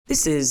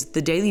This is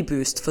the daily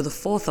boost for the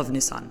 4th of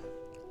Nissan,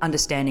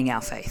 understanding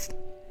our faith.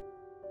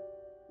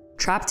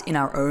 Trapped in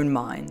our own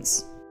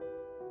minds.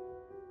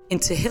 In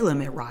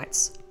Tehillim it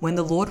writes, "When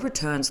the Lord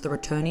returns the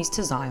returnees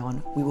to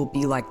Zion, we will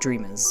be like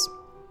dreamers."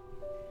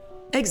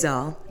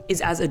 Exile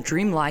is as a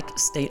dreamlike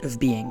state of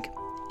being.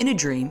 In a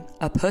dream,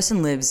 a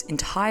person lives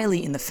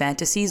entirely in the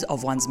fantasies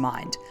of one's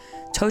mind,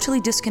 totally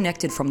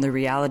disconnected from the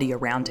reality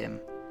around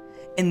him.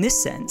 In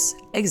this sense,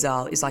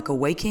 exile is like a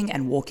waking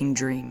and walking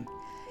dream.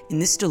 In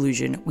this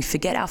delusion, we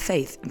forget our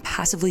faith and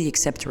passively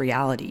accept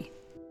reality.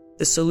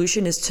 The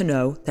solution is to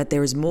know that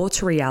there is more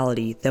to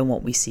reality than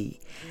what we see,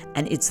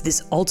 and it's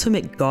this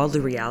ultimate godly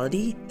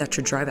reality that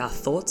should drive our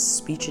thoughts,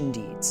 speech, and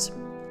deeds.